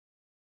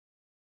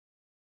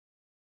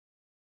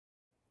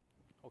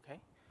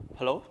Okay.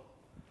 Hello.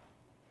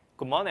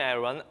 Good morning,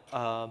 everyone.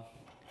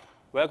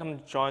 Welcome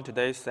to join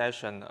today's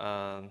session.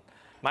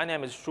 My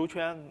name is Shu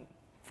Quan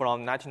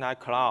from 99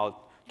 Cloud.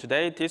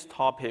 Today, this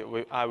topic,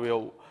 I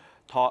will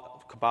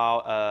talk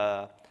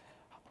about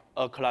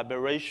a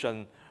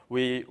collaboration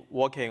we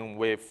working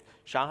with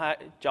Shanghai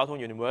Jiao Tong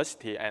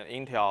University and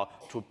Intel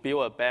to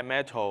build a bare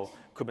metal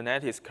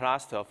Kubernetes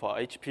cluster for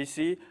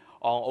HPC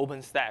on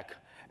OpenStack.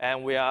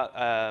 And we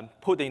are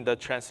putting the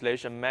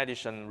translation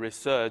medicine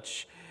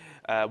research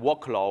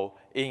workload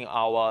in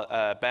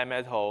our bare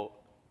metal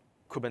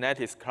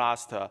Kubernetes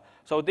cluster.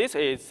 So this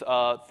is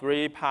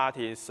three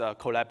parties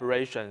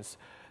collaborations.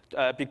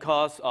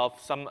 Because of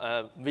some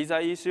visa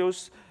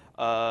issues,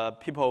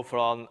 people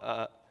from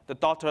the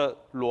Dr.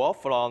 Luo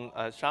from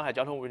Shanghai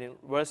Jiao Tong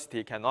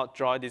University cannot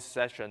join this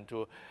session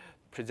to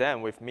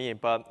present with me,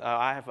 but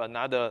I have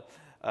another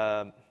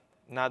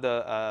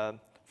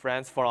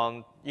friend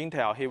from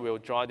Intel. He will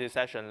join this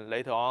session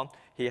later on.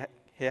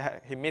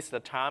 He missed the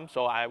time,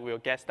 so I will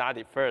get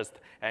started first,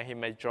 and he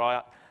may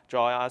join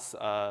us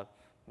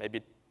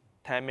maybe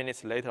 10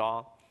 minutes later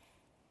on.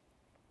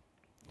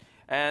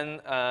 And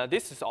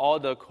this is all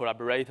the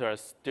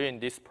collaborators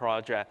doing this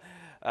project.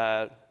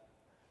 Xuan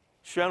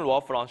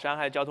Luo from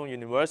Shanghai Jiao Tong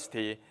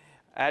University,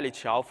 Ali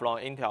Qiao from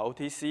Intel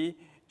OTC,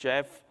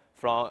 Jeff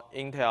from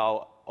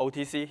Intel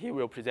OTC, he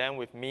will present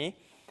with me,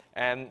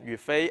 and Yu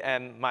Fei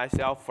and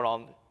myself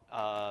from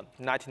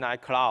 99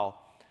 Cloud.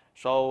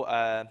 So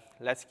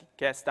let's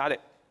get started.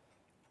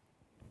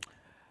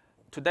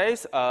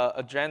 Today's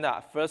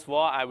agenda, first of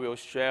all, I will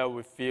share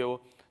with you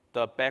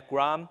the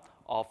background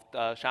of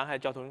the Shanghai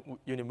Jiao Tong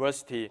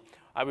University.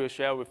 I will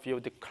share with you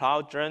the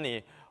cloud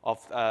journey of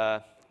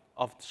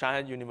Shanghai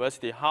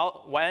University,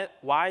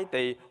 why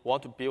they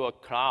want to build a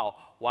cloud,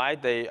 why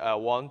they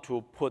want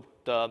to put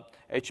the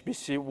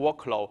HPC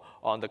workload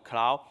on the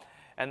cloud.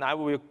 And I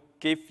will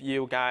give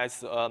you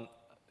guys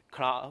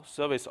cloud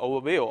service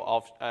overview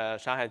of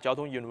Shanghai Jiao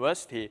Tong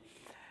University,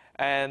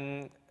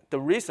 and the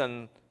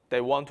reason they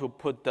want to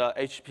put the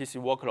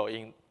HPC workload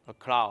in a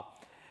cloud.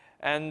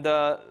 And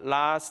the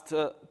last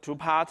two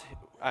parts,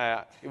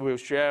 I will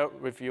share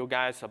with you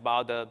guys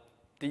about the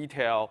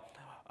detail,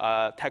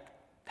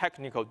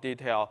 technical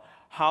detail,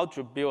 how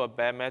to build a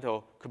bare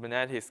metal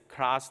Kubernetes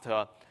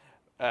cluster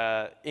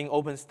in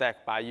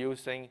OpenStack by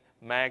using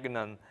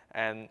Magnum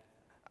and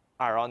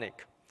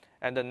Ironic.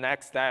 And the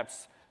next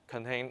steps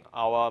contain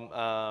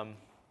our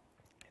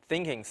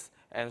thinkings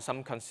and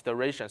some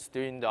considerations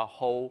during the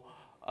whole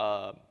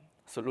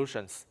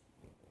solutions.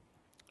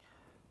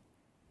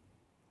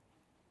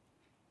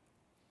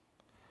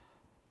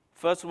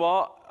 First of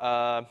all,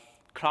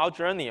 cloud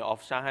journey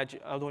of Shanghai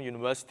Jiao Tong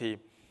University.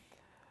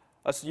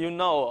 As you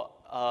know,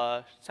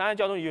 Shanghai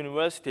Jiao Tong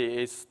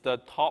University is the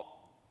top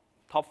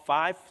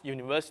 5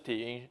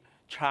 university in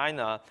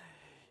China.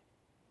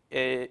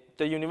 The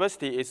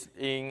university is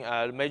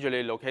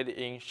majorly located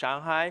in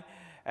Shanghai,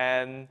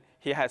 and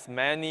he has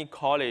many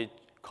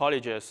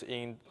colleges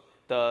in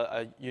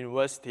the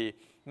university.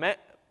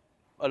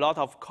 A lot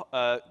of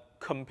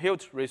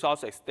compute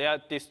resources, they are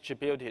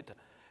distributed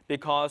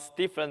because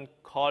different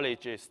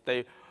colleges,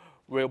 they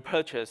will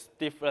purchase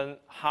different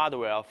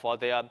hardware for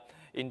their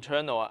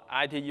internal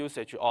IT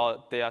usage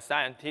or their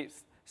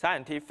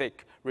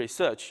scientific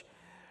research,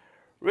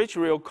 which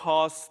will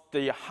cause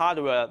the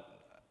hardware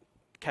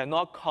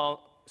cannot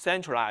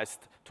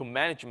centralized to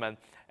management,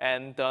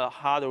 and the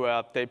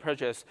hardware they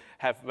purchase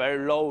have very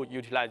low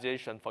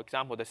utilization. For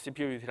example, the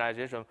CPU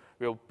utilization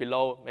will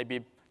below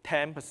maybe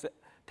 10%,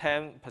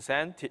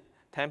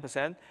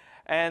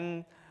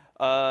 and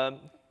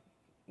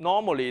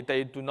normally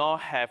they do not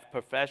have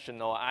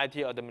professional IT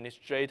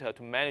administrator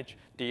to manage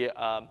the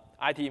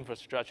IT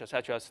infrastructure,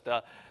 such as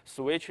the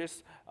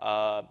switches,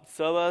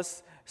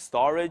 servers,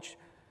 storage.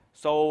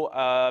 So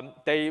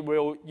they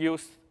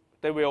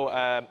will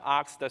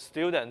ask the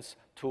students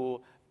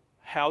to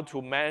how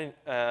to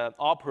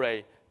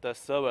operate the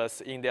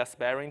servers in their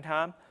sparing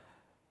time.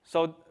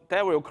 So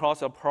that will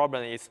cause a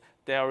problem is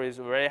there is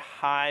very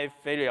high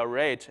failure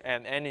rate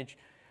and energy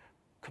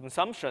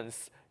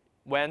consumptions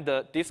when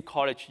this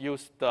college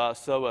use the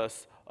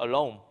servers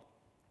alone.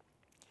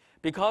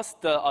 Because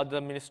the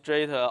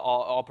administrator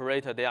or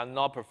operator, they are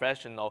not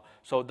professional,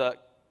 so they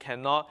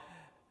cannot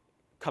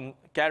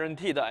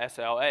guarantee the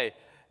SLA.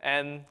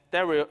 And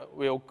that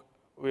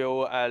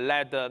will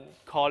let the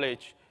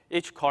college,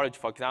 each college,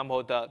 for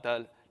example,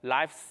 the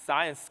life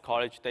science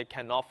college, they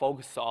cannot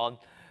focus on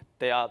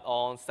their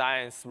own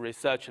science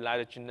research,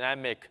 like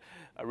genomic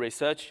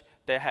research.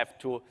 They have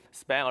to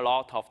spend a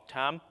lot of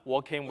time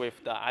working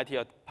with the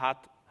IT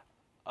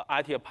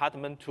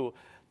department to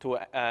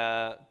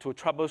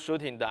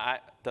troubleshooting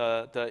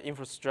the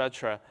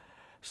infrastructure.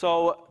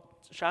 So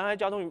Shanghai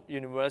Jiao Tong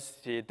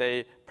University,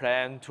 they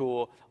plan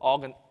to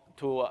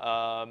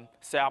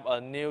set up a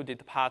new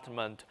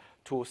department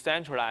to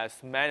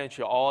centralize, manage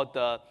all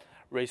the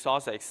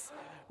resources,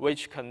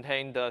 which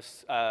contain the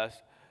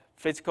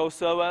physical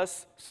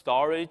servers,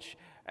 storage,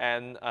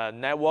 and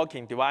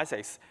networking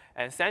devices,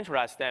 and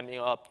centralize them in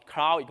a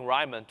cloud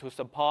environment to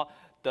support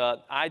the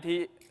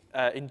IT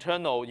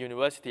internal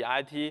university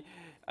IT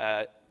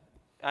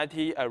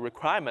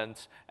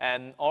requirements,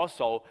 and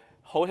also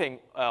hoping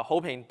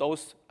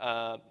those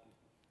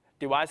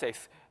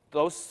devices,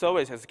 those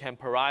services can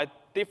provide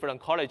different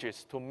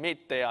colleges to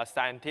meet their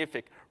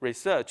scientific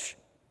research.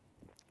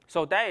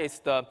 So that is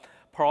the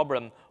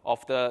problem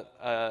of the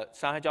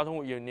Shanghai Jiao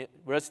Tong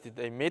University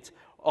they meet.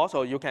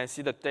 Also, you can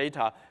see the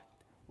data.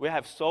 We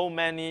have so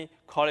many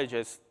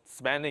colleges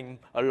spending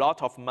a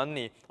lot of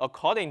money.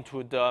 According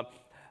to the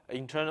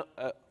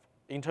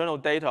internal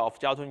data of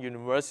Jiao Tong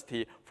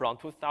University, from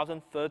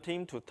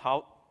 2013 to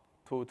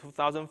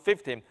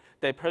 2015,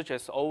 they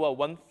purchased over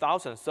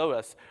 1,000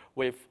 servers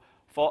with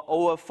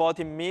over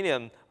 40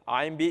 million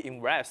RMB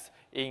invest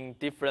in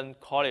different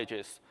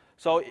colleges.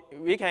 So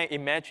we can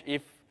imagine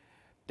if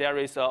there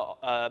is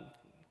a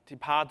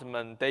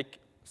department, they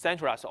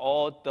centralize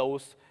all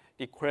those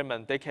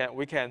equipment,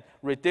 we can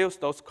reduce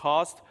those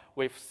costs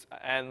with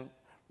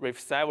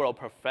several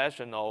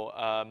professional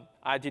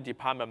IT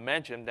department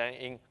managing them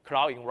in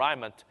cloud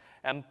environment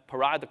and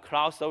provide the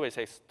cloud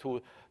services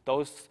to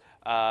those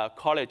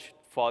college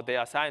for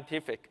their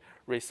scientific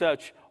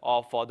research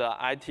or for the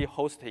IT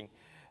hosting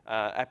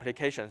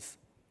applications.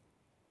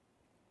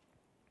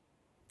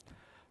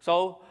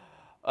 So,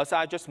 as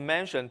I just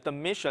mentioned, the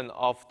mission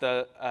of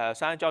the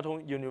Shanghai Jiao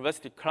Tong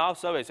University Cloud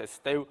Services,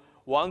 they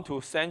want to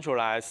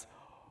centralize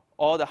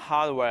all the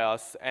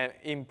hardwares and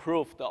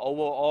improve the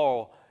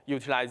overall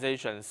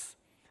utilizations.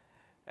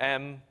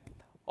 And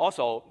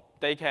also,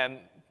 they can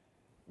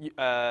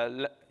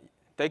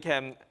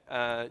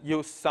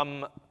use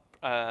some,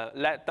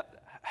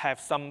 have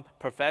some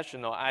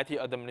professional IT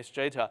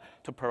administrator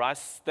to provide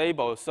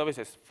stable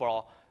services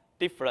for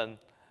different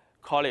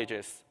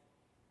colleges.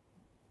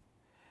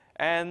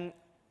 And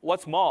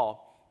what's more,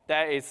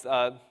 that is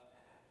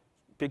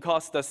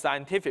because the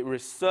scientific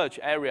research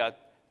area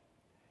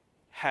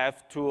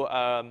have to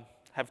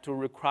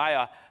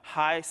require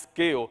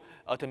high-skill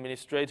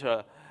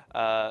administrator,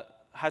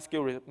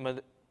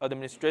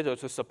 administrator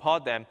to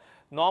support them.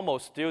 Normal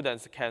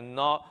students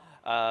cannot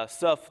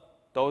serve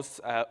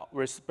those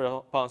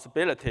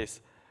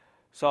responsibilities.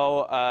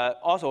 So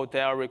also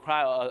they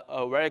require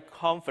a very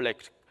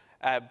conflict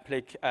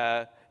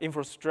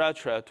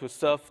infrastructure to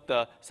serve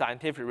the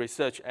scientific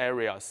research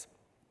areas.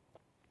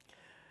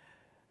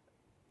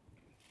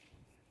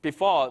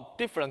 Before,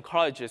 different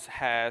colleges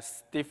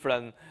has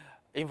different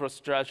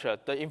infrastructure.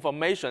 The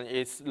information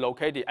is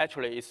located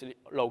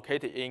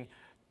in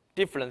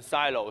different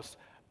silos.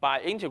 By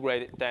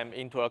integrating them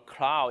into a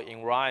cloud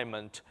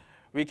environment,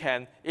 we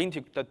can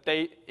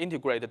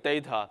integrate the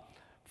data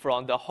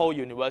from the whole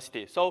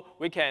university. So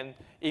we can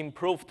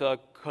improve the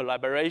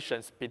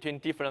collaborations between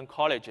different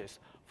colleges.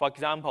 For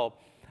example,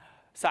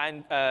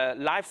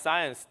 life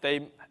science,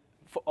 they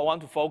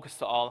want to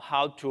focus on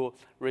how to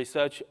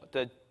research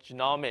the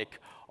genomic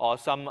or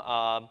some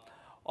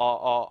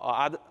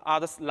or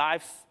other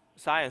life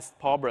science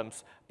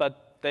problems,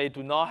 but they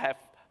do not have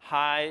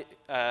high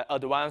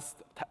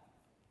advanced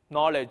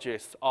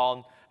knowledges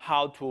on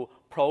how to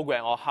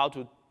program or how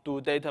to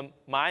do data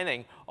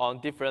mining on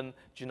different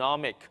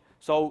genomic.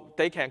 So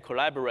they can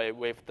collaborate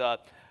with the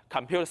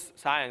computer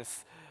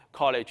science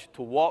college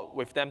to work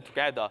with them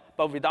together.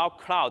 But without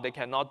cloud, they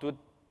cannot do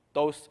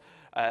those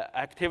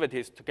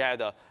activities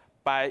together.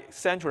 By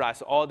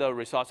centralizing all the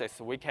resources,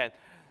 we can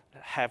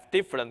have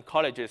different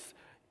colleges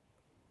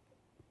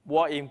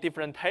work in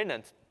different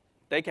tenants.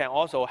 They can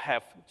also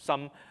have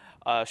some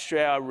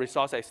share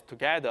resources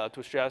together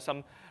to share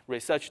some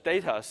research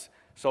data,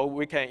 so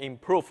we can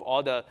improve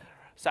all the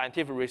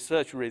scientific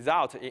research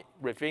results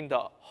within the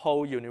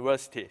whole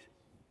university.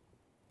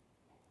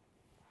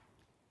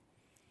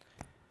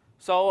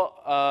 So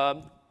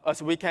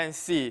as we can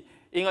see,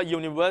 in a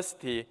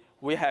university,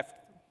 we have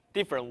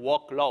different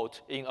workload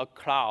in a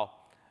cloud.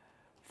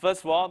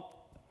 First of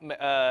all,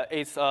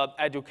 it's an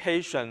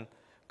education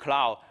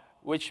cloud,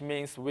 which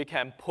means we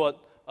can put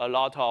a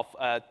lot of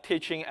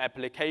teaching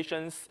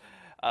applications,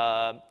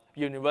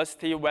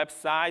 university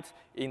websites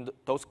in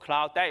those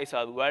clouds. That is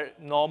a very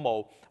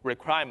normal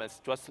requirement,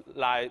 just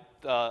like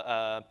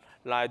the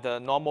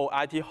normal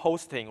IT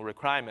hosting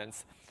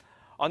requirements.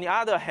 On the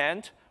other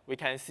hand, we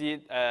can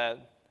see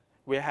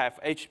we have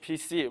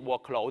HPC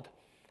workload.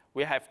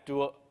 We have to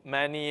do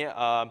many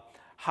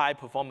high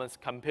performance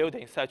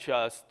computing, such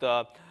as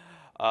the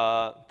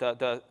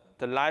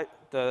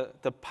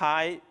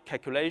pi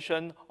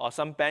calculation or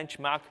some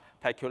benchmark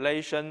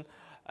calculation,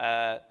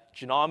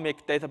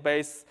 genomic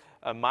database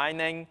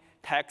mining,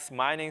 text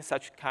mining,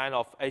 such kind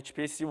of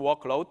HPC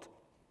workload.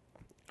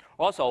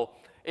 Also,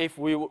 if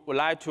we would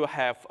like to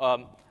have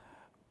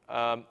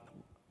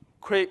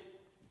quick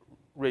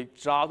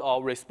result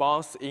or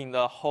response in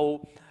the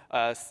whole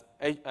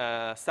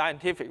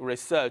scientific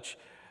research,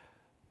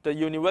 the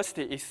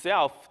university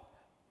itself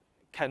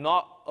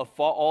cannot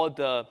afford all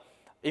the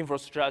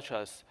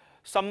infrastructures.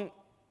 Some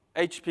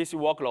HPC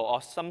workload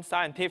or some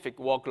scientific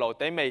workload,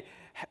 they may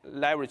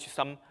leverage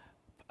some,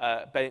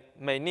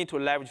 may need to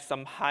leverage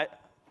some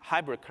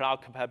hybrid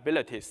cloud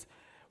capabilities.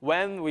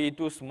 when we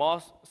do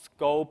small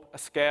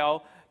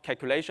scale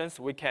calculations,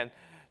 we can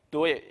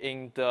do it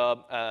in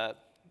the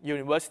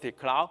university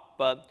cloud,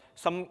 but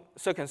some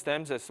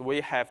circumstances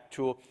we have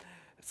to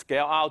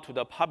scale out to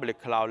the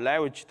public cloud,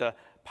 leverage the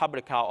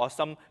public cloud, or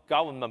some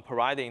government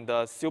providing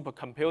the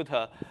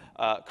supercomputer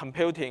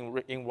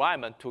computing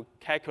environment to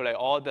calculate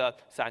all the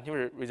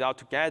scientific results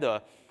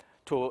together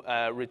to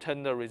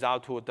return the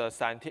result to the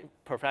scientific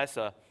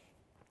professor.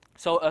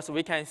 So as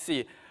we can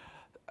see,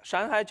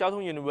 Shanghai Jiao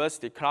Tong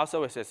University cloud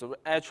services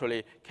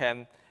actually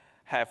can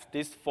have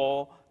these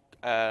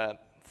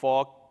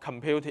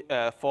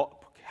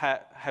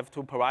have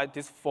to provide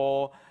these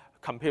 4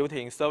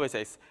 computing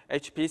services: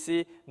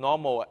 HPC,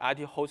 normal IT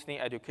hosting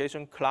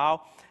education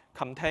cloud,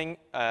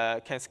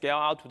 can scale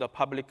out to the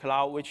public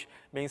cloud, which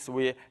means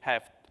we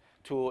have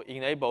to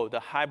enable the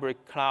hybrid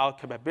cloud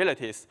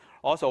capabilities.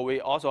 Also,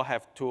 we also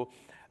have to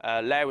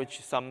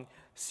leverage some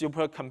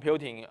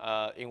supercomputing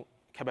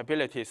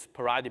capabilities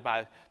provided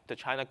by the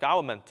China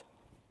government.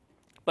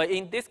 But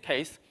in this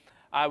case,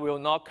 I will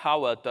not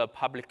cover the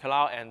public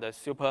cloud and the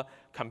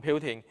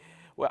supercomputing.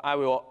 Where I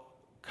will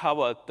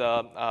cover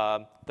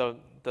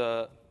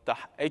the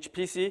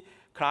HPC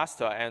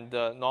cluster and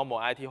the normal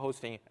IT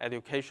hosting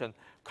education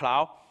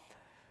cloud.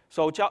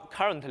 So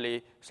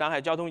currently,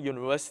 Shanghai Jiao Tong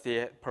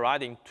University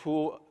providing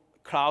 2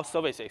 cloud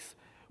services.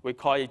 We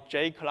call it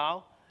J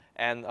Cloud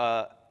and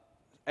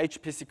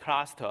HPC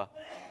cluster.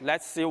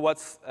 Let's see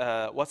what's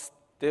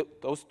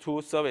those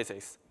 2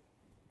 services.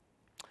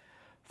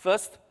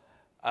 First,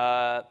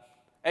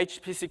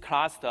 HPC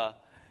cluster.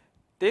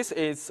 This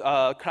is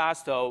a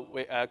cluster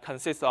which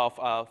consists of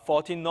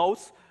 14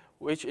 nodes,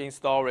 which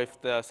installed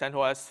with the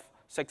CentOS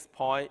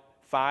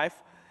 6.5.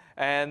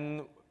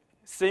 And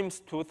since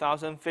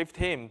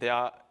 2015,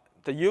 the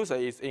user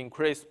is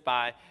increased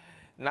by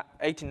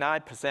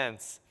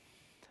 89%.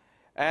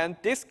 And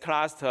this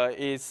cluster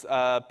is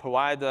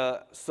provide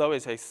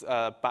services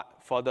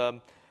for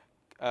the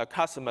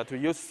customer to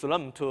use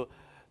Slurm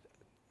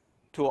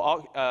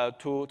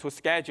to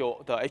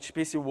schedule the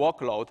HPC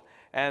workload,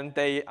 and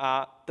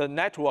the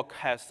network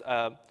has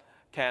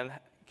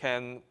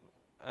can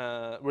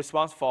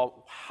respond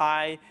for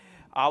high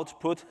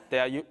output.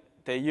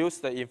 They use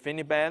the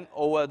InfiniBand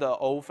over the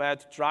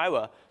OFAT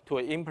driver to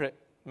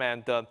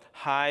implement the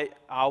high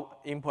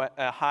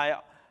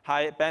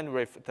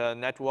bandwidth the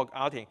network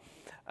outage.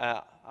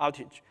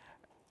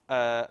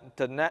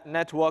 The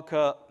network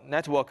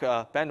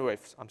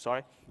bandwidth. I'm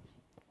sorry.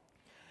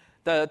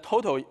 The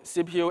total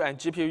CPU and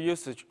GPU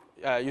usage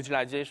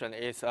utilization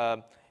is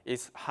over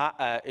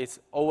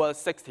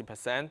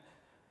 60%.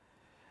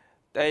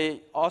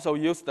 They also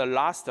use the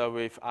Lustre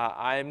with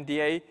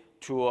IMDA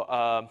to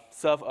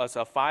serve as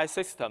a file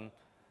system.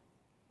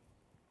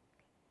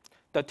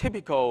 The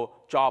typical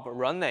job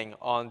running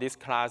on this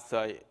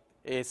cluster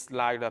is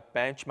like the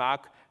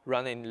benchmark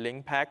running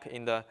LinkPack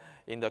in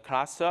the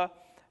cluster,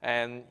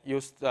 and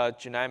use the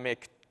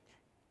genomic,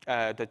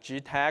 the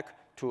GTAG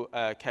to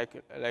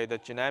calculate the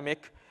genomic,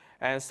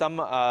 and some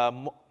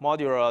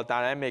modular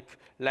dynamic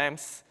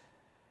lengths,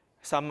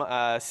 some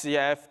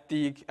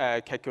CFD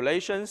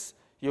calculations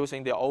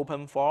using the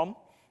open form.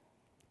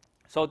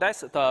 So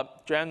that's the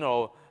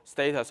general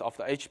status of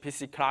the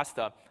HPC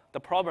cluster. The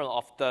problem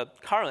of the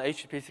current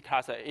HPC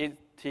cluster is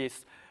it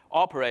is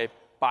operated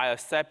by a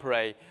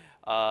separate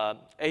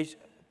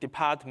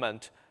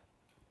department.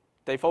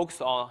 They focus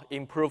on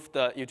improve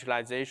the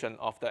utilization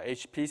of the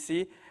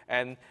HPC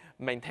and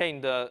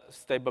maintain the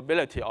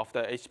stability of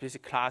the HPC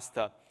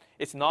cluster.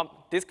 It's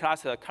not, this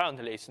cluster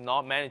currently is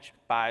not managed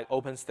by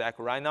OpenStack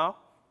right now.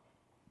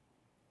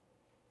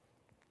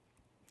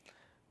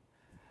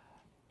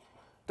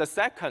 The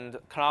second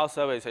cloud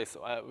service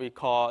we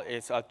call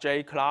is a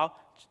J Cloud.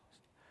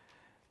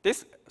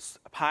 This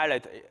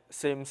pilot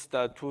since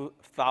the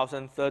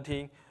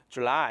 2013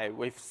 July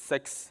with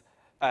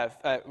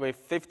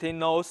 15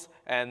 nodes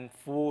and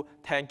full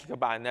 10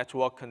 GB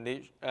network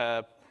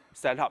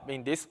set up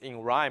in this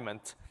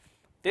environment.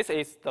 This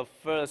is the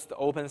first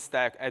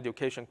OpenStack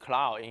education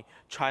cloud in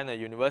China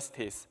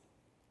universities.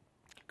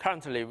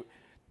 Currently,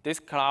 this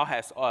cloud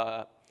has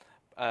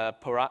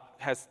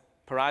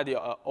provided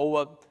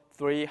over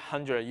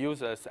 300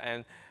 users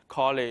and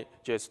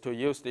colleges to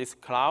use this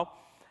cloud.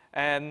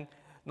 And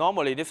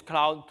normally, this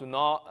cloud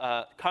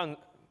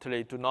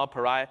currently do not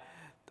provide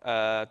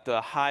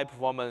the high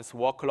performance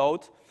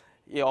workload.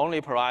 It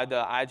only provides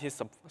the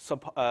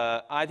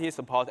IT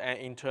support and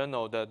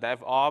internal the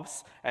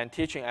DevOps and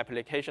teaching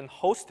application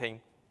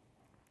hosting.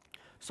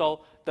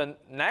 So the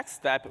next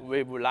step,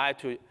 we would like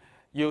to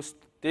use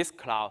this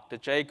cloud, the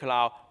J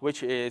Cloud,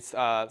 which is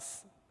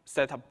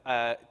set up,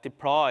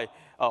 deploy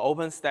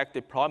OpenStack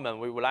deployment.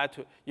 We would like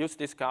to use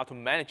this cloud to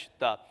manage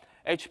the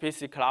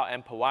HPC cloud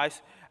and provide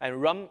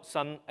and run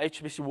some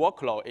HPC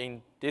workload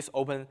in this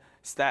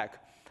OpenStack.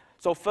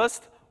 So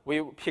first,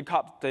 we pick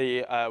up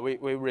the,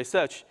 we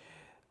research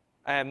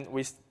and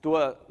we do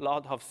a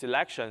lot of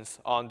selections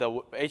on the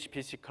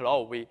HPC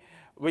cloud,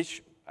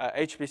 which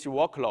HPC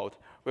workload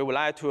we would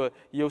like to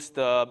use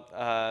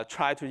the,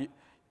 try to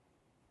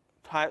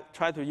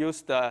try to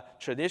use the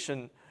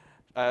translation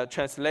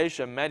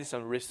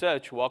medicine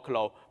research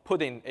workload,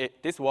 putting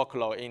this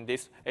workload in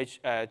this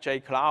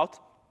JCloud.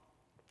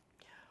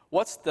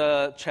 What's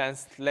the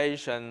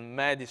translation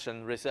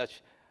medicine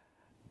research?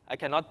 I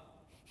cannot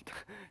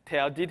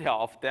tell detail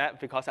of that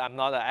because I'm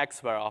not an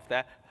expert of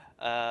that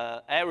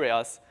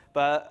areas.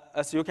 But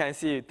as you can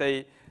see,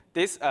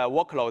 this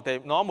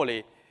workload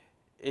normally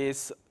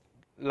is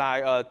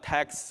like a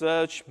text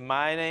search,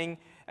 mining,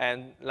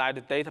 and like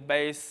the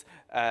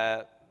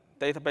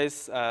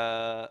database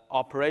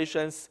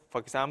operations.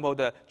 For example,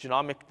 the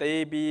genomic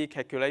DB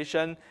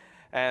calculation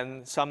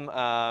and some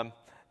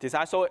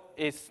design. So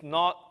it's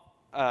not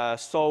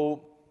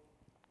so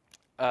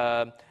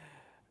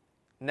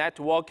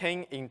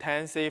networking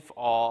intensive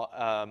or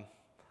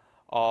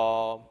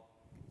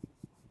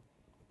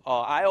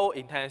I/O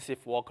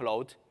intensive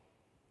workload.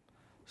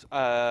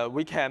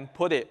 We can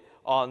put it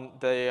on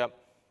the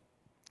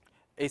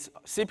it's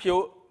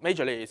CPU.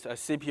 Majorly, it's a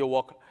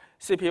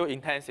CPU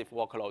intensive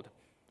workload.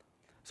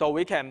 So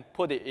we can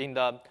put it in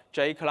the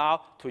JCloud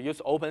to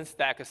use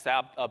OpenStack, set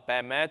up a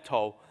bare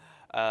metal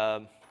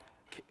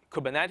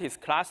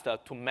Kubernetes cluster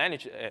to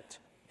manage it.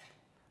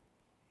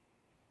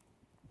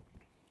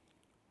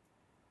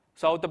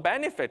 So the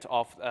benefit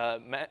of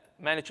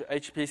manage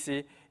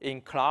HPC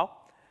in cloud,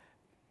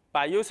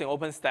 by using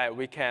OpenStack,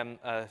 we can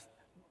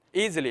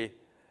easily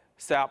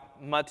set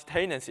up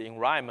multi-tenancy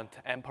environment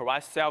and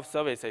provide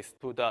self-services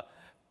to the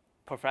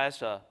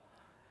professor.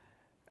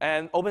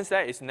 And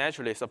OpenStack is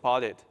naturally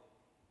supported.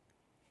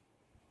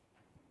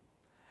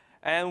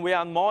 And we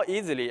are more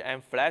easily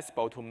and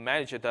flexible to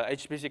manage the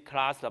HPC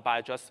cluster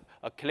by just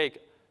a click,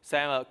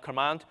 send a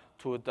command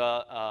to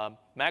the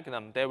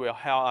Magnum. They will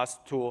help us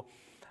to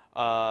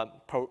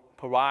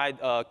provide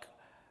a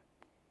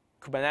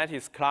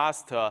Kubernetes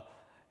cluster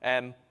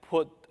and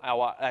put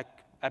our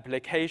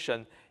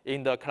application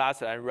in the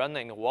cluster and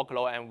running the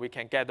workload, and we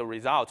can get the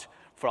result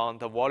from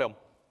the volume.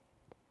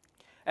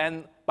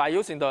 And by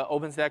using the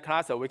OpenStack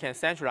cluster, we can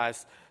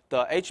centralize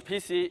the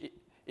HPC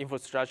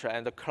infrastructure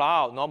and the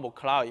normal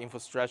cloud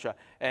infrastructure,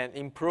 and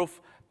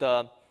improve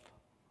the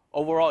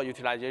overall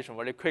utilization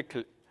very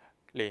quickly.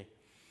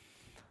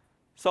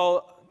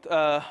 So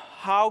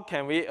how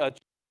can we achieve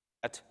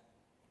that?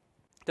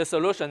 The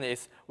solution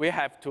is we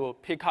have to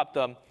pick up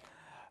the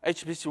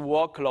HPC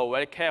workload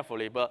very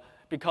carefully, but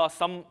because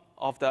some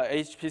of the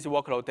HPC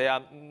workload, they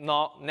are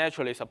not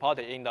naturally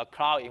supported in the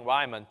cloud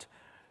environment.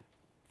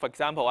 For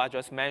example, I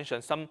just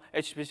mentioned some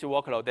HPC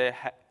workload,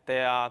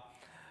 they are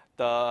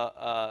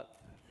the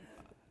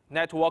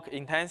network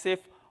intensive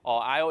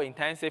or I/O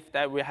intensive,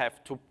 that we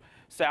have to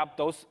set up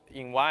those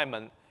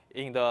environment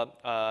in the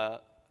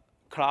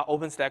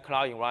OpenStack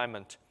cloud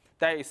environment.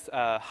 That is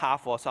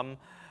hard for some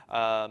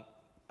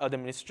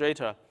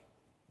administrator.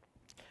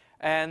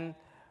 And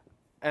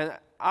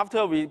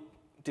after we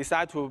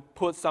decide to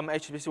put some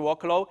HPC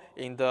workload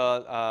in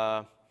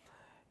the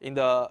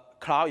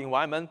cloud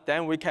environment,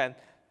 then we can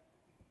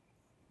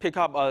pick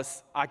up an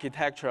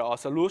architecture or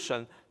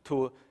solution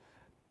to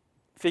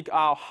figure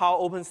out how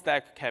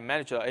OpenStack can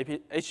manage the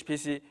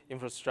HPC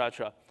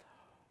infrastructure.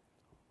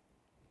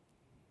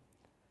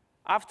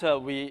 After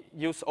we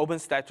use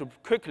OpenStack to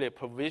quickly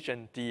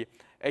provision the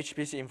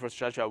HPC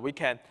infrastructure, we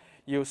can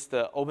use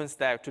the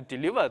OpenStack to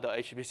deliver the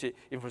HPC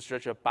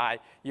infrastructure by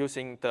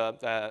using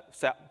the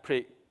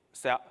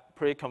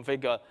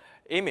pre-configured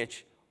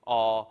image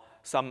or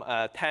some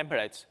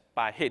templates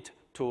by HIT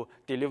to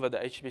deliver the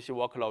HPC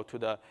workload to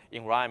the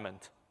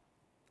environment.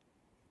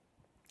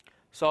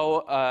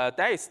 So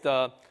that is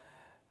the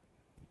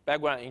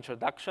background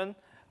introduction.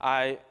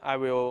 I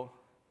will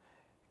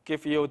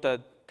give you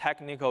the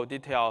technical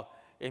detail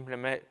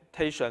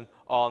implementation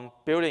on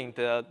building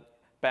the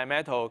bare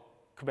metal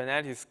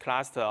Kubernetes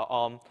cluster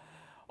on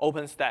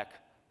OpenStack.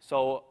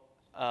 So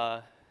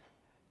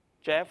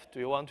Jeff, do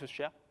you want to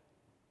share?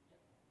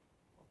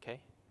 Okay.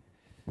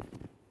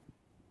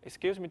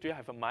 Excuse me, do you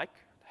have a mic?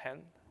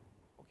 Hand?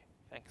 Okay,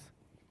 thanks.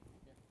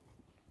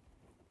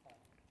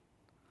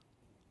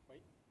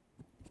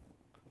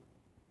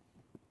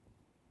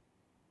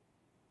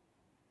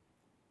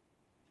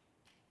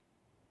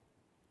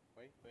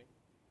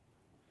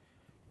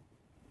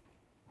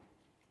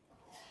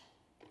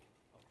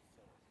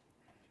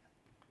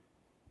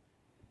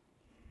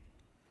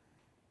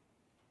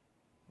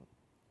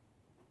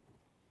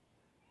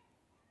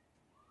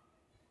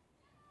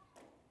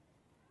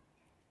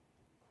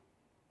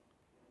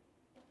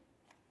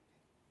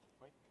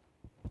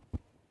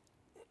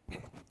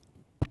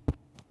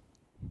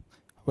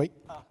 Wait.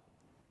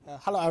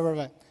 Hello,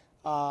 everyone.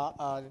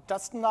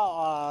 Just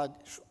now,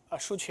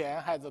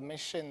 Shuquan has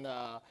mentioned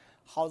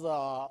how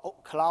the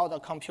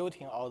cloud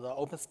computing or the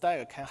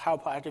OpenStack can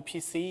help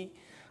HPC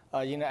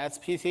in the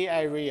HPC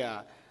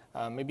area.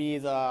 Maybe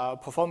the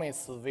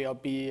performance will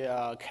be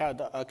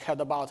cared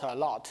about a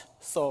lot.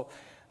 So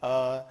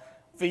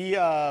we,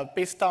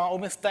 based on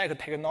OpenStack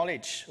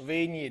technology,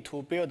 we need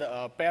to build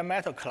a bare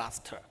metal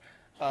cluster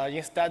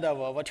instead of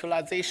a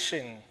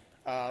virtualization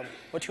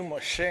virtual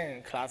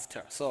machine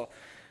cluster. So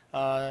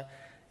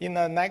In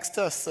the next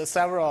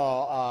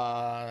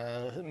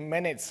several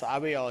minutes, I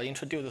will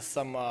introduce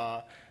some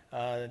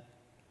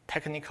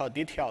technical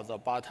details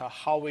about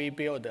how we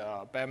build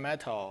a bare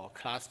metal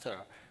cluster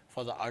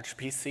for the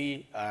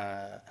HPC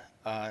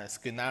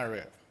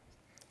scenario.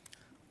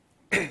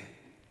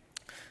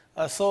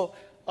 So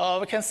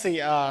we can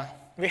see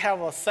we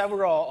have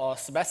several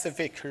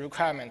specific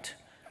requirements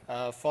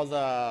for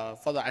the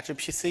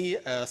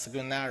HPC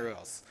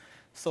scenarios.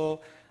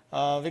 So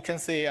we can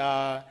see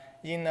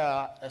in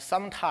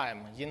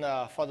sometime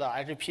for the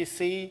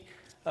HPC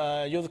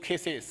use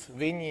cases,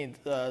 we need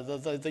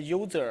the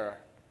user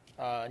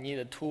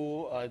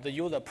the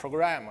user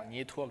program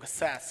need to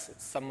access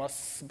some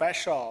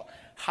special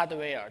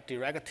hardware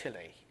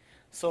directly.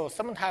 So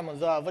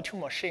sometimes the virtual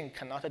machine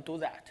cannot do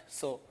that.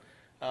 So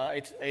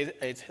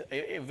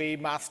we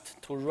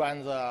must to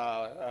run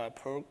the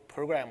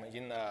program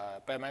in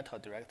the bare metal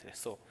directly.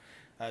 So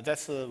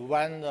that's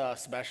one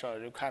special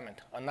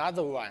requirement.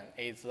 Another one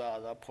is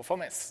the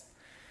performance.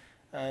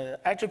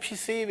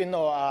 HPC, we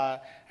know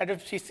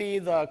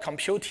HPC, the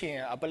computing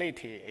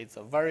ability is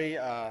very,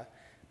 how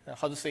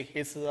to say,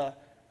 it's a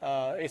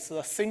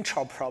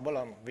central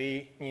problem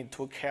we need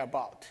to care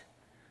about.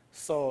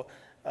 So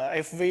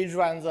if we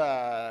run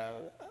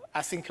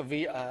I think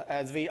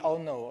as we all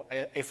know,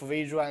 if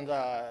we run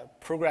the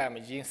program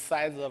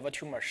inside the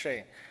virtual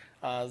machine,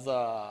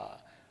 the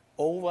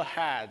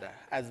overhead,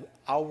 as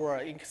our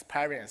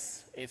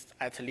experience, is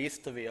at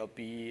least will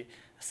be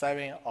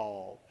 7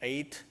 to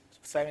 8%.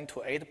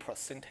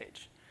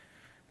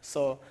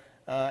 So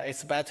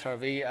it's better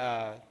we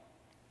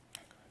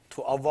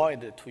to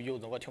avoid to use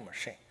the virtual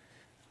machine,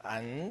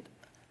 and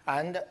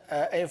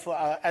if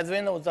as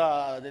we know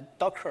the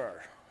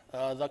Docker,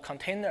 the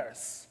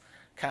containers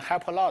can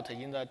help a lot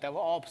in the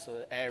DevOps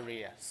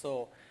area.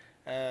 So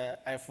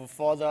if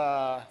for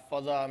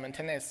the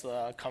maintenance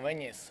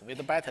convenience,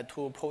 it's better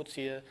to put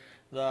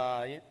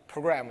the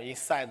program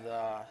inside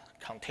the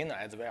container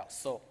as well.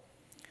 So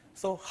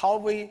how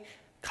we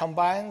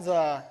combine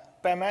the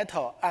bare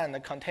metal and the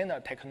container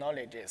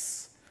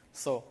technologies?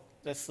 So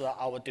that's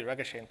our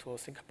direction to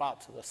think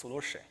about the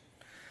solution.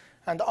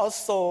 And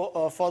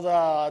also for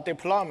the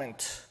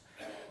deployment,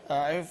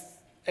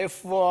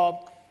 if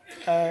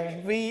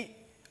we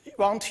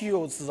want to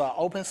use the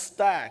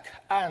OpenStack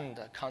and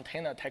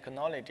container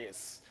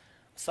technologies,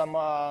 some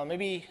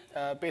maybe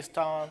based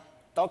on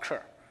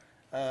Docker.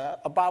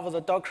 Above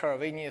the Docker,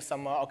 we need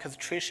some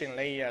orchestration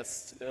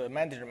layers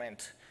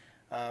management.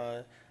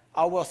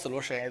 Our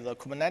solution is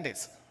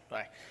Kubernetes,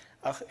 right?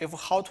 If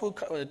how to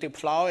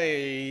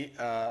deploy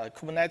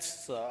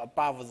Kubernetes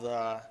above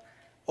the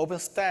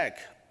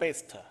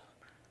OpenStack-based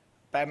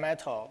bare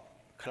metal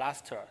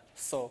cluster,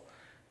 so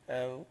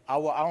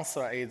our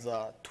answer is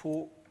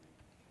two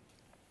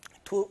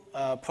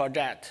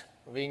projects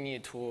we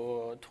need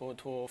to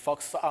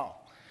focus on.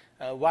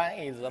 One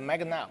is the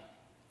Magnum,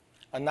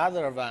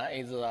 another one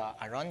is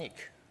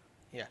Ironic.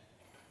 Yeah,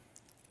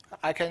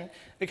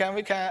 we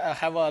can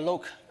have a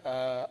look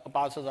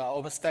about the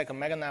OpenStack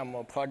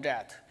Magnum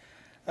project.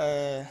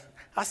 I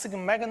think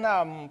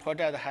Magnum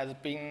project has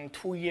been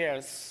 2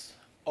 years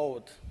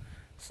old,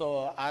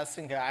 so I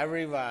think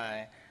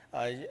everyone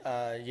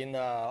in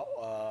the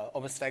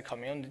OpenStack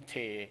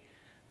community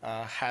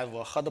have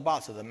heard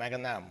about the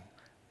Magnum,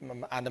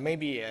 and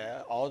maybe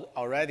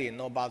already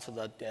know about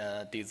the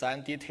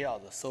design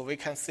details. So we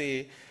can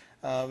see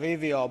we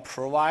will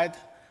provide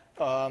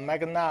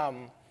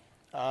Magnum.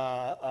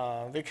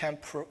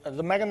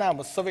 The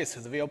Magnum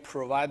services will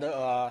provide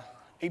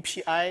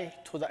API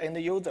to the end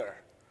user,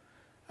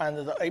 and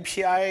the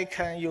API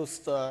can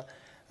use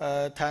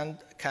can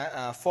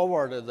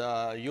forward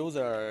the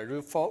user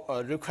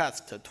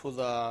request to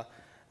the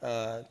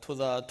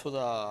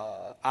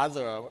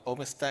other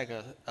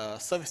OpenStack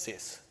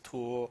services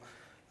to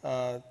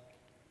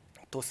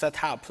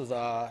set up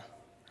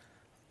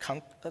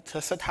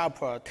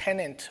a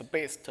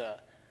tenant-based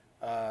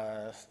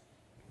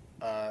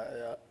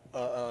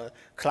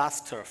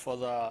cluster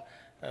for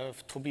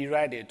to be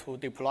ready to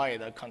deploy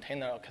the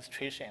container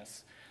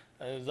orchestrations.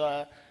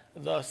 The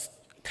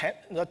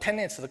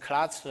tenants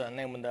cluster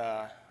named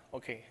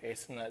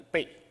it's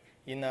Bay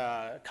in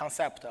the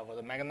concept of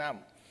the Magnum,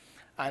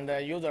 and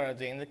the user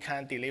then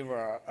can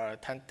deliver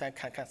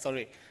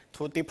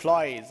to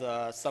deploy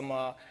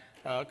some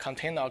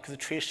container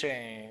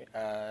orchestration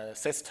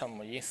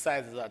system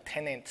inside the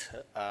tenant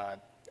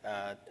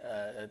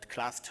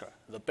cluster,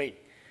 the Bay.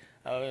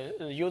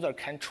 The user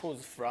can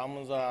choose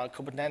from the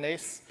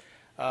Kubernetes,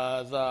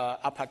 the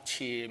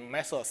Apache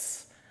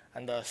methods,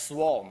 and the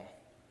Swarm.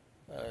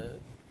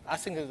 I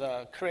think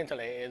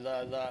currently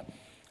the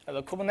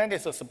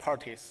Kubernetes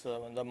support is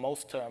the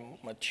most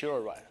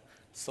mature one.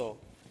 So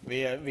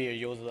we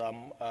use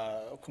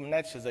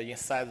Kubernetes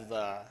inside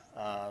the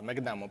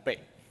Magnum Bay.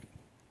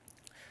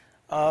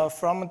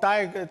 From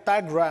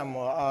diagram,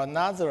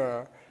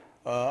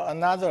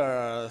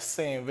 another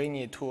thing we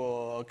need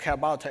to care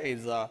about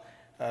is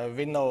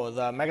we know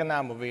the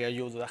Magnum will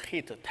use the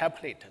heat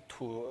template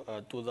to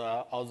do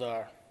the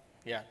other,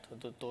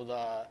 to do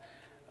the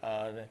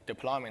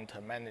deployment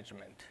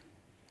management.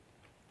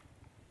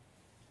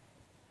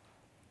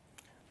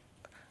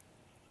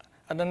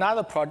 And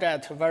another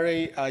project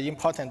very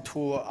important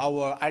to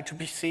our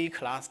HPC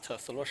cluster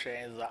solution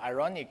is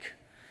Ironic.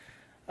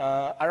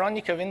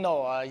 Ironic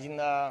window in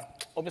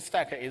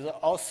OpenStack is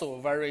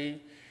also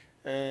very,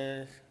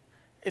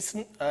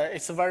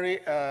 it's very,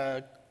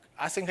 I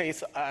think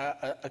it's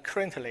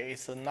currently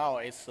it's now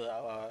it's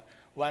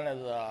one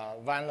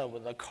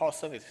of the core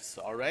services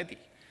already.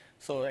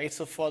 So it's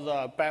for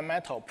the bare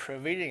metal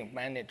provisioning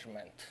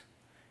management.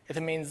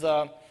 It means,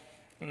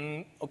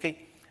 okay,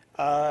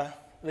 the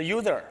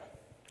user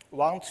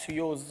want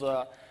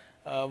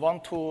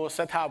to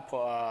set up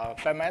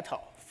bare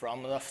metal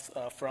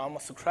from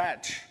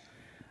scratch,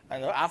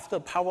 and after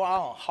power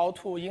on, how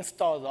to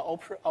install the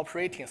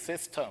operating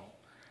system,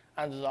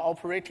 and the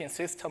operating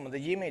system,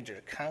 the image,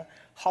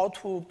 how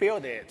to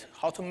build it,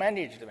 how to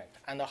manage it,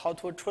 and how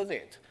to choose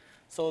it.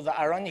 So the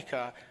Ironic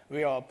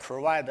will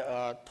provide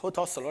a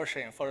total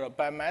solution for the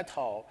bare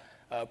metal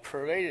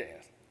provision.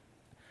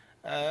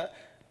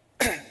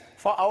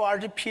 For our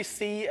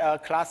HPC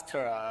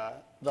cluster,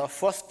 the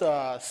first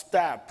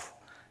step,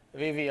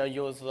 we will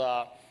use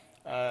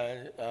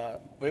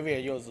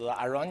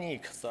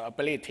Ironic's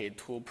ability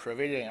to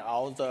provision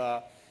all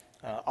the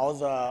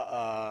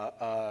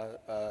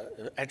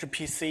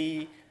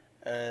HPC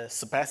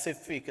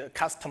specific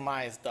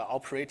customized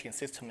operating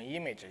system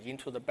image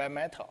into the bare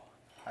metal,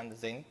 and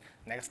then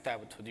next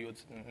step to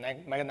use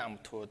Magnum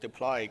to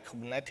deploy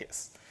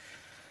Kubernetes.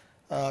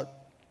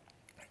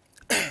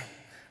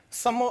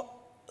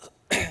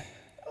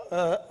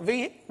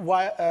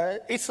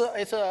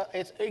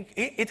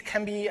 It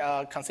can be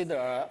considered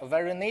a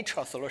very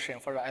natural solution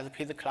for the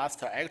HPC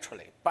cluster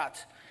actually,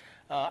 but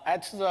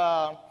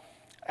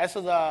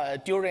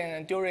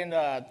during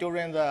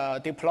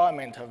the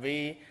deployment,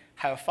 we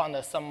have found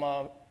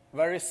some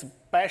very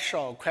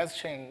special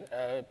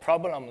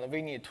problem that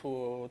we need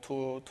to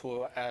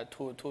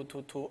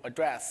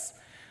address.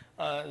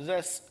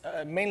 This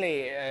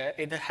mainly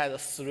it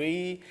has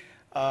three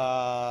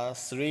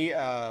points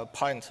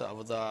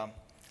of the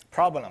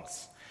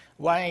problems.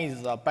 One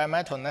is the bare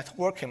metal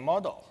networking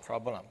model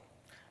problem.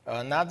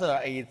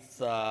 Another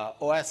is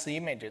OS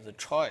image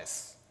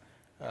choice,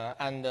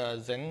 and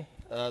then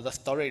the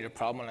storage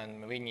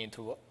problem we need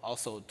to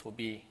also to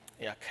be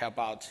care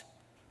about.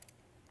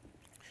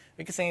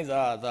 We can say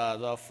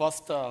the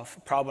first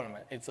problem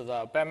is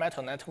the bare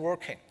metal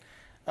networking.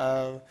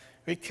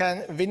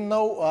 We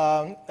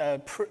know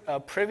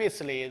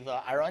previously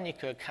the Ironic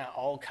can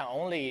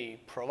only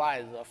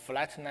provide the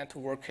flat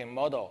networking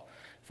model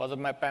for the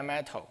bare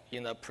metal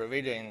in the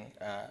provisioning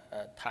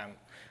time.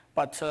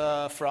 But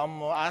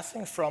I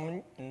think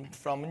from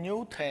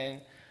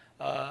Newton,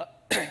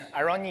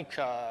 Ironic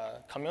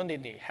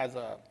community has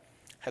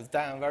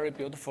done very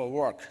beautiful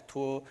work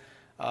to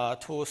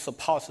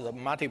support the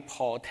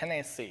multiple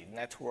tenancy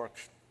network.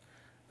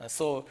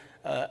 So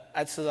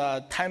at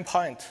the time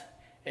point,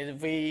 in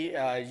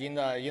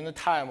the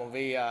time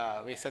we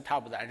set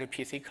up the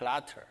HPC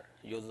cluster,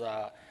 use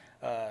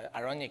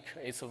Ironic.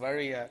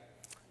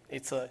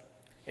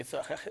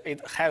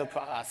 It helps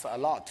us a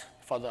lot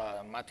for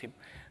the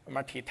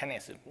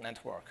multi-tenancy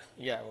network.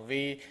 Yeah,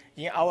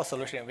 in our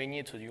solution we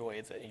need to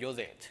use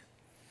it.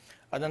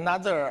 And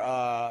another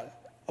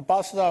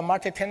about the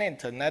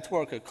multi-tenant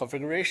network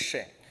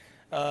configuration.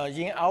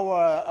 In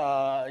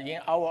our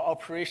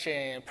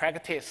operation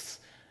practice,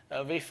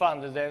 we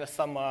found there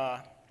some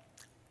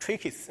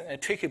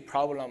tricky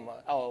problem.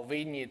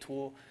 We need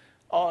to.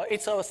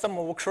 It's some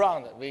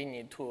workaround. We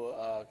need to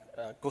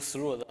go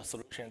through the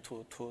solution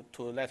to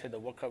let it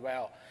work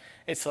well.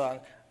 It's for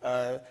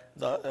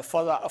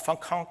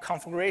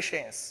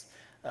configurations.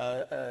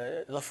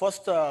 The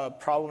first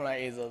problem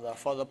is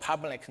for the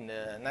public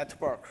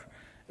network.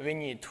 We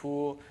need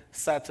to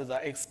set the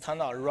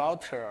external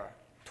router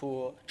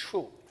to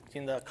true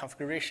in the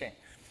configuration,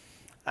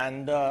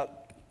 and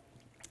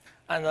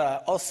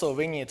also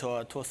we need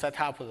to set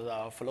up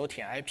the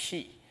floating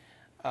IP.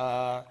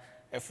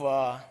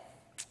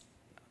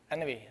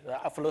 Anyway,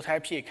 the floating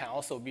IP can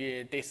also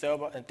be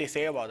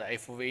disabled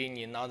if we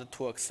need not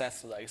to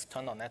access the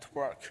external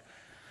network.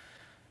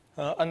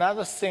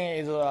 Another thing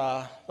is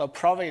the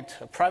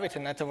private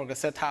network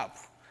setup.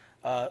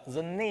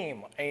 The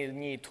name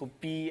need to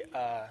be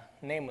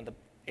named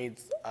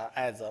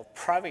as a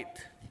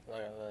private.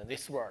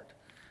 This word,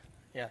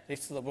 yeah,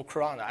 this is the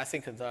workaround. I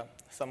think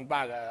some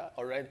bug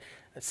already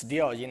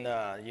still in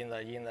the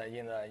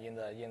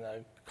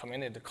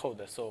community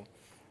code. So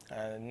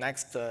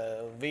next,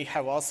 we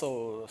have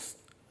also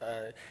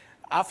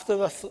after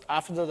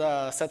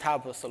the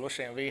setup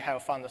solution, we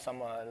have found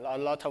a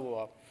lot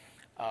of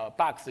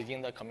bugs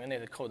in the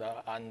community code,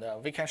 and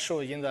we can show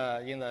in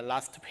the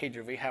last page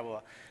we have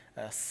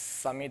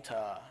submit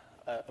a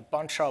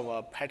bunch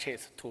of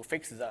patches to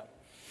fix them.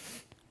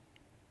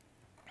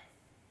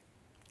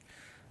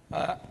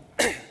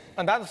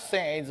 Another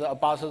thing is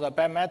about the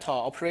bare metal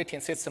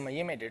operating system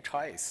image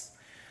choice.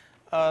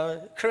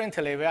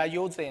 Currently, we are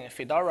using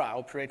Fedora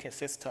operating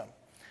system.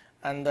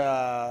 And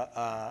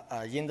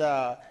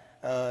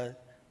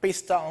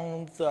based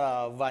on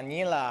the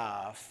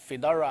vanilla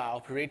Fedora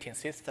operating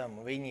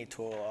system, we need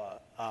to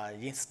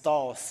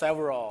install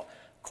several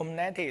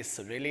Kubernetes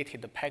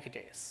related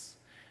packages.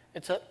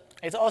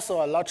 It's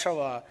also a lot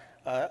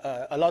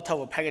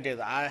of packages.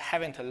 I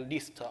haven't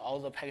listed all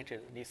the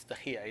packages listed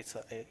here.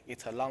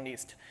 It's a long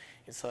list.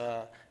 It's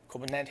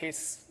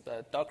Kubernetes,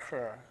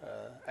 Docker,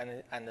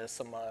 and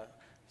some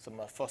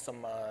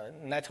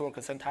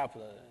network setup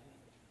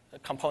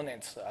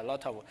components. A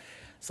lot of.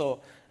 So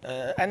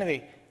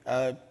anyway,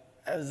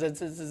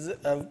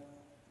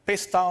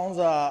 based on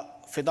the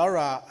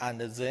Fedora, and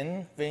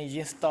then when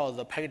you install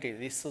the package,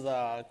 this is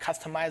a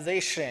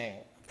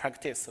customization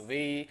practice.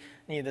 We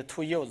need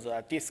to use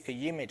a disk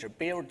image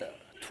builder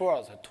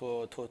tools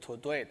to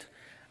do it.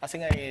 I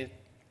think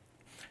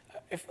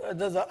if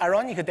the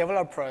Ironic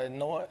developer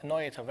know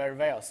it very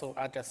well, so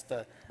I just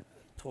to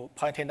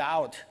point it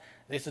out.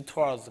 These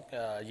tools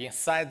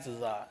inside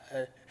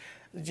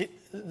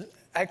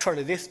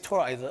actually this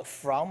tool is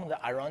from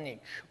the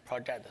Ironic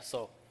project,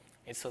 so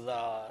it's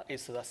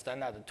the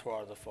standard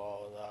tool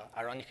for the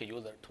Ironic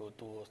user to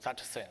do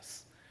such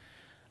things.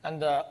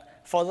 And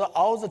for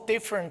all the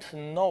different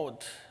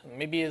nodes,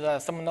 maybe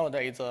some node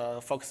is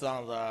focused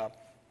on the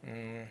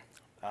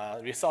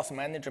resource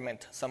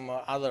management, some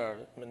other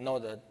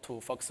node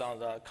to focus on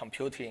the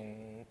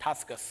computing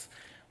tasks.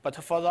 But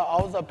for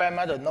all the bare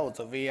metal nodes,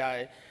 we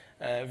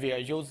will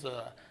use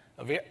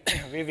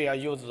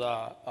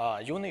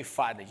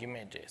unified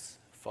images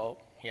for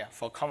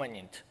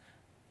convenient.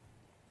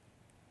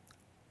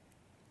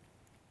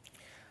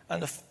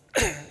 And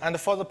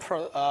for the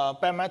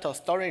bare metal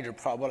storage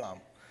problem,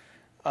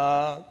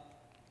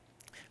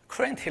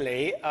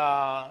 currently,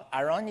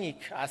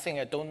 Ironic, I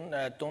think, don't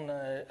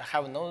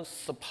have no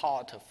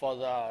support for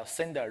the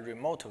sender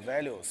remote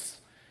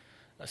values.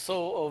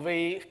 So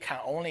we can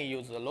only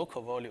use the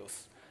local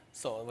values.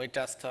 So we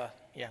just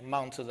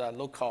mount the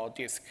local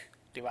disk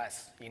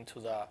device into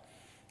the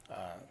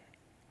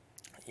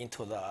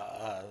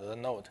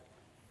node.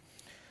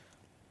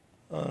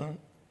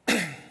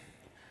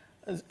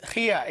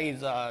 Here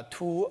is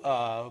two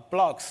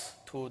blocks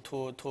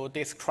to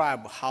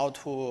describe how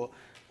to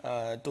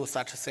do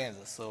such things.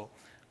 So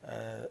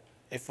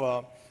if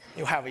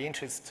you have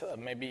interest,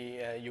 maybe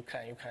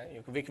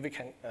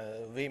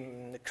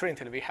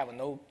currently we have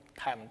no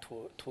time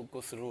to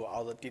go through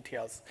all the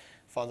details.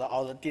 For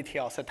all the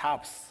detail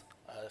setups,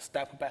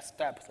 step by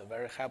step,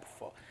 very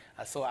helpful.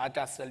 So I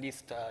just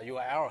list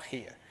URL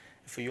here.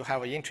 If you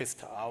have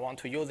interest or want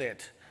to use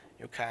it,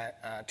 you can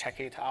check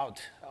it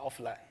out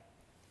offline.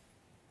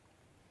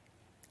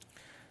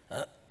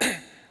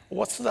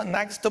 What's the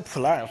next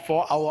plan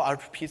for our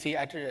HPC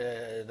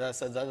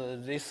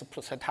this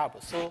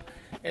setup? So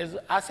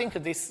I think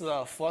this is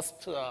the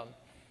first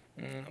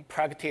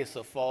practice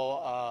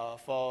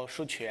for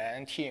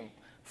Shuquan team,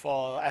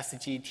 for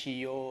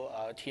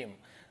SJTU team.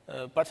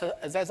 But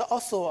there's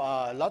also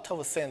a lot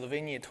of things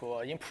we need to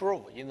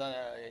improve in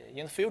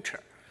the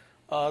future.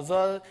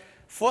 The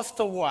first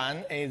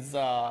one is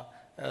the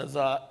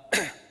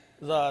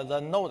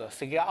node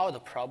figure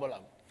out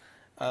problem.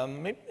 Here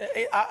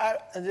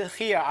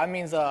I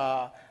mean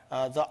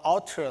the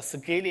outer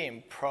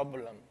scaling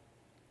problem.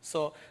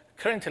 So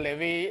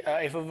currently,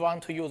 if we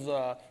want to use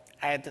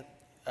add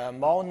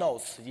more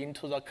nodes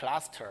into the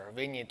cluster,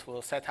 we need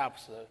to set up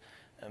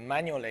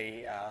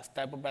manually,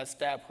 step by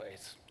step.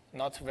 It's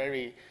not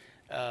very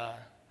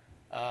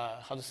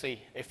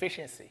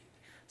efficiency.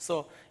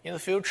 So in the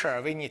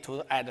future, we need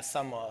to add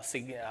some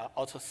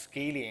auto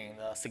scaling,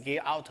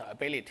 scale out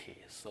ability,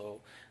 so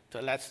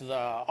to let the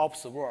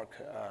ops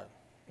work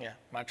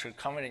much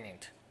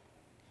convenient.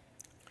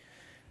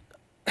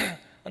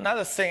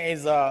 Another thing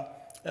is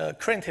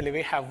currently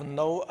we have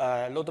no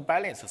load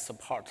balance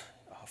support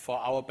for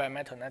our bare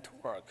metal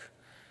network.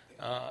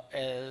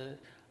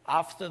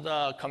 After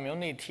the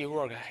community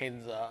work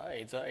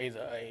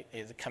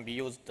can be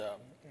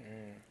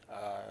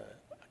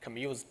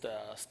used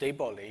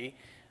stably,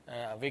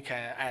 we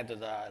can add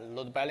the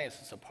load balance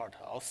support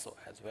also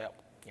as well.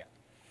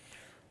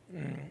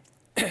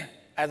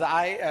 As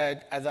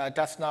I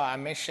just now I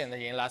mentioned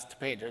in last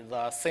page,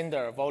 the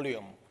sender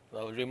volume,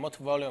 the remote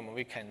volume,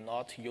 we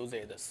cannot use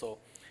it. So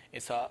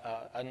it's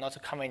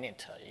not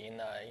convenient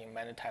in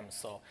many times.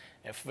 So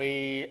if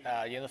we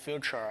in the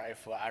future,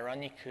 if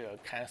Ironic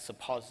can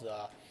support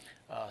the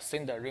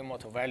sender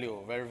remote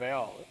value very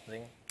well,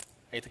 then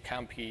it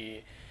can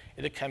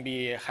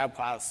be help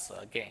us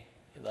gain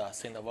the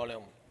sender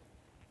volume.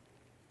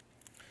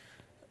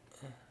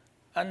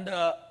 And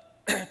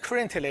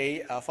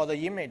currently, for the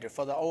image,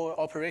 for the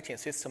operating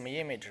system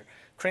image,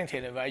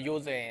 currently we're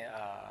using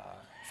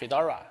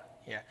Fedora.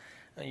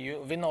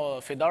 We know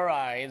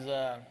Fedora is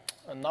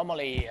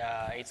normally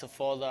it's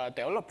for the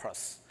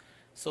developers.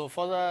 So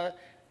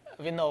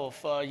we know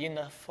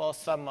for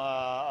some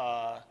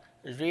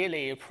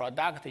really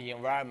product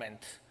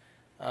environment,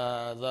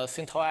 the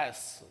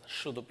CentOS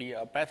should be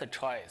a better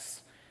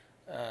choice.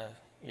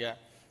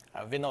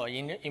 we know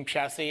in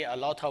PRC, a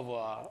lot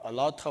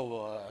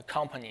of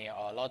company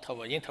or a lot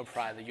of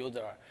enterprise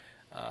user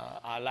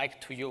are like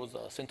to use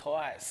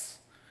CentOS.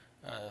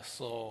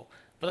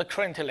 But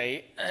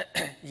currently,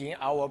 in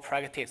our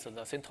practice, the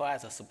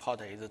CentOS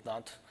support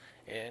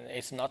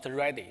is not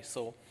ready.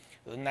 So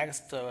the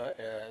next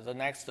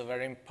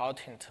very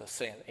important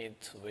thing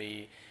is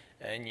we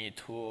need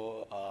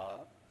to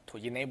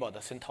enable the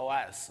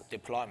CentOS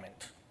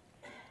deployment.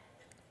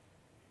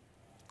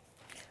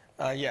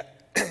 Yeah,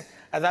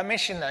 as I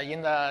mentioned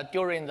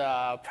during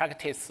the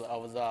practice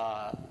of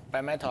the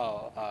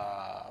bimetal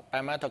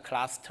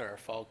cluster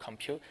for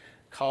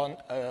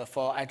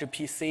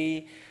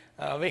HPC,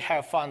 we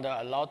have found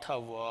a lot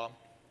of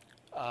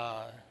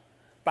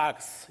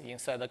bugs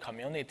inside the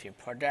community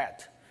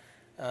project.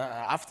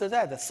 After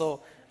that,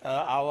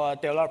 our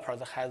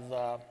developers has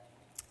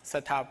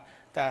set up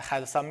that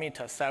has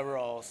submitted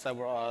several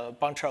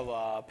bunch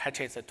of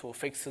patches to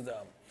fix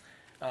them.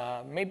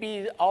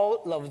 Maybe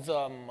all of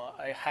them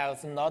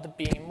has not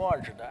been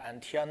merged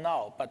until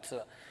now, but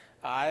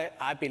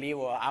I believe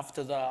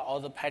after all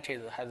the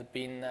patches has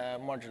been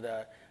merged,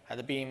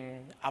 has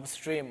been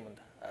upstreamed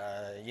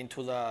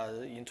into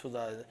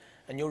the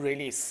new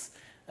release.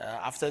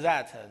 After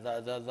that,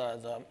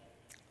 the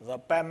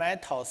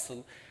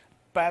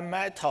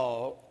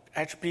bimetal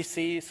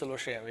HPC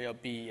solution will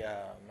be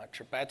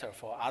much better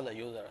for other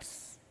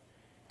users.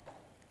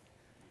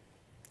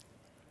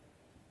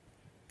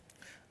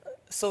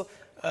 So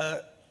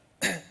I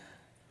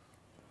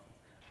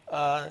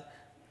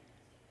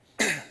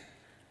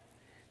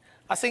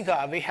think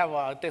we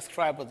have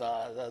described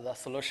the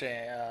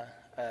solution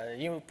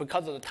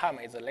because the time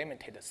is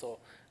limited. So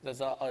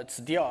there's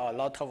still a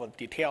lot of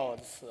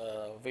details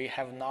we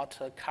have not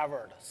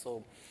covered.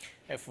 So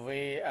if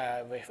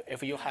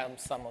you have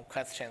some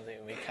questions,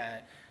 we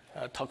can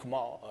talk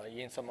more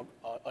in some.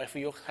 If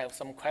you have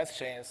some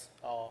questions,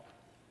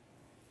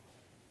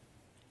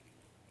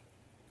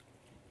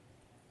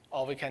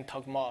 or we can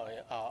talk more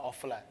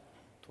offline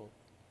too.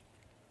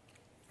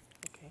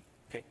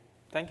 Okay.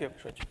 Thank you.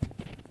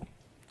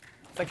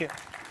 Thank you.